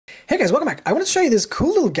Hey guys, welcome back. I want to show you this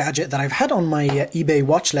cool little gadget that I've had on my eBay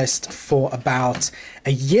watch list for about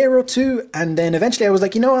a year or two, and then eventually I was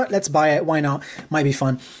like, you know what, let's buy it, why not, might be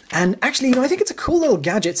fun. And actually, I think it's a cool little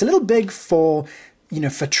gadget. It's a little big for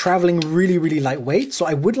for traveling really lightweight. So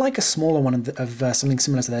I would like a smaller one of something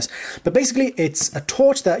similar to this. But basically it's a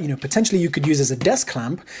torch that, potentially you could use as a desk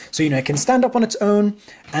lamp. So, it can stand up on its own,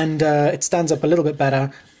 and it stands up a little bit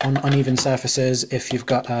better on uneven surfaces if you've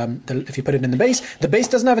got, if you put it in the base. The base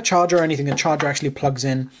doesn't have a charger or anything. The charger actually plugs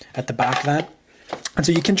in at the back there. And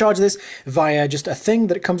so you can charge this via just a thing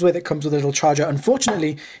that it comes with. It comes with a little charger.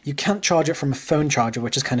 Unfortunately, you can't charge it from a phone charger,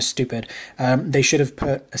 which is kind of stupid. They should have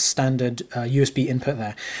put a standard USB input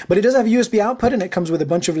there. But it does have a USB output, and it comes with a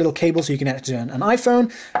bunch of little cables, so you can connect it to an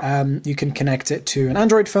iPhone. You can connect it to an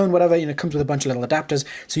Android phone, whatever. It comes with a bunch of little adapters,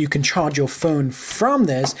 so you can charge your phone from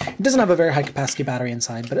this. It doesn't have a very high capacity battery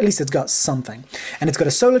inside, but at least it's got something. And it's got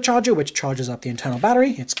a solar charger, which charges up the internal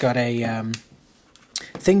battery. It's got a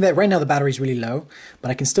thing that right now the battery's really low, but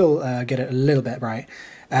I can still get it a little bit bright.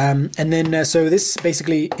 And then so this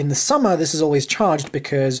basically in the summer, this is always charged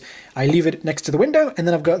because I leave it next to the window, and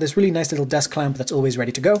then I've got this really nice little desk lamp that's always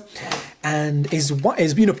ready to go, and is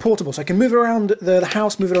portable, so I can move it around the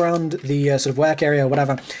house, move it around the sort of work area or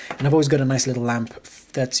whatever. And I've always got a nice little lamp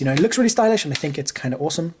that's it looks really stylish, and I think it's kind of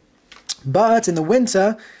awesome. But in the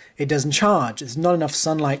winter, it doesn't charge. There's not enough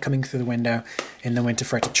sunlight coming through the window in the winter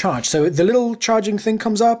for it to charge. So the little charging thing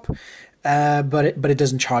comes up, but it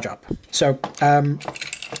doesn't charge up. So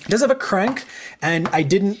it does have a crank, and I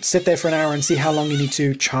didn't sit there for an hour and see how long you need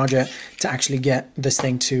to charge it to actually get this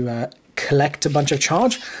thing to collect a bunch of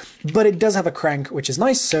charge. But it does have a crank, which is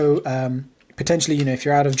nice. So potentially, if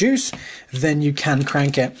you're out of juice, then you can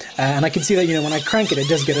crank it. And I can see that, when I crank it, it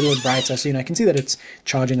does get a little brighter. So, I can see that it's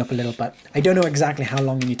charging up a little, but I don't know exactly how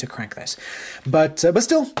long you need to crank this. But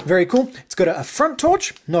still, very cool. It's got a front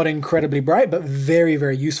torch, not incredibly bright, but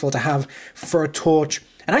very useful to have for a torch.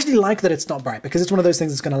 And I actually like that it's not bright, because it's one of those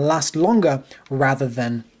things that's going to last longer rather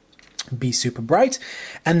than be super bright.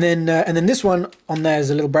 And then this one on there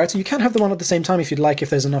is a little brighter. You can have them on at the same time if you'd like,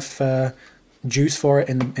 if there's enough juice for it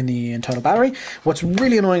in the internal battery. What's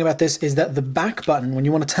really annoying about this is that the back button, when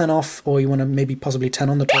you want to turn off, or you want to maybe possibly turn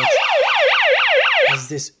on the torch, has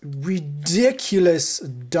this ridiculous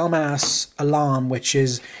dumbass alarm, which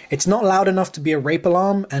is, it's not loud enough to be a rape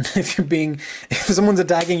alarm, and if someone's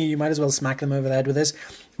attacking you, you might as well smack them over the head with this,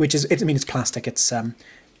 which is, it's plastic. It's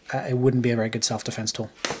it wouldn't be a very good self-defense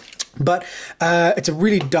tool. But it's a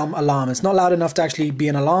really dumb alarm. It's not loud enough to actually be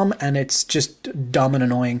an alarm, and it's just dumb and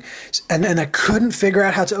annoying. And I couldn't figure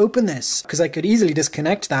out how to open this, because I could easily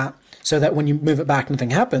disconnect that so that when you move it back,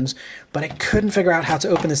 nothing happens. But I couldn't figure out how to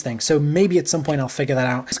open this thing. So maybe at some point I'll figure that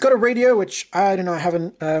out. It's got a radio, which I don't know. I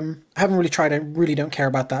haven't really tried. I really don't care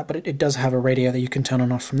about that, but it does have a radio that you can turn on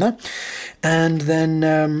and off from there. And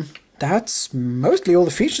then that's mostly all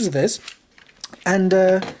the features of this. And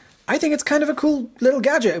I think it's kind of a cool little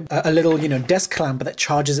gadget, a little, desk lamp that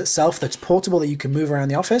charges itself, that's portable, that you can move around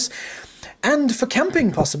the office. And for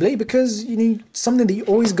camping, possibly, because you need something that you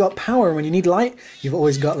always got power. When you need light, you've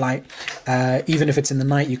always got light. Even if it's in the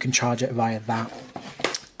night, you can charge it via that.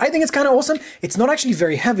 I think it's kind of awesome. It's not actually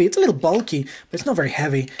very heavy. It's a little bulky, but it's not very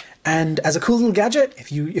heavy. And as a cool little gadget,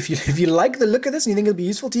 if you like the look of this and you think it'll be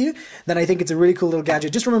useful to you, then I think it's a really cool little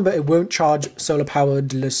gadget. Just remember, it won't charge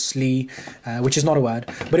solar-poweredlessly, which is not a word,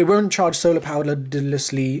 but it won't charge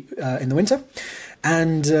solar-poweredlessly in the winter,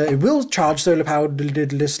 and it will charge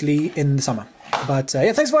solar-poweredlessly in the summer. But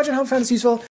yeah, thanks for watching. I hope you found this useful.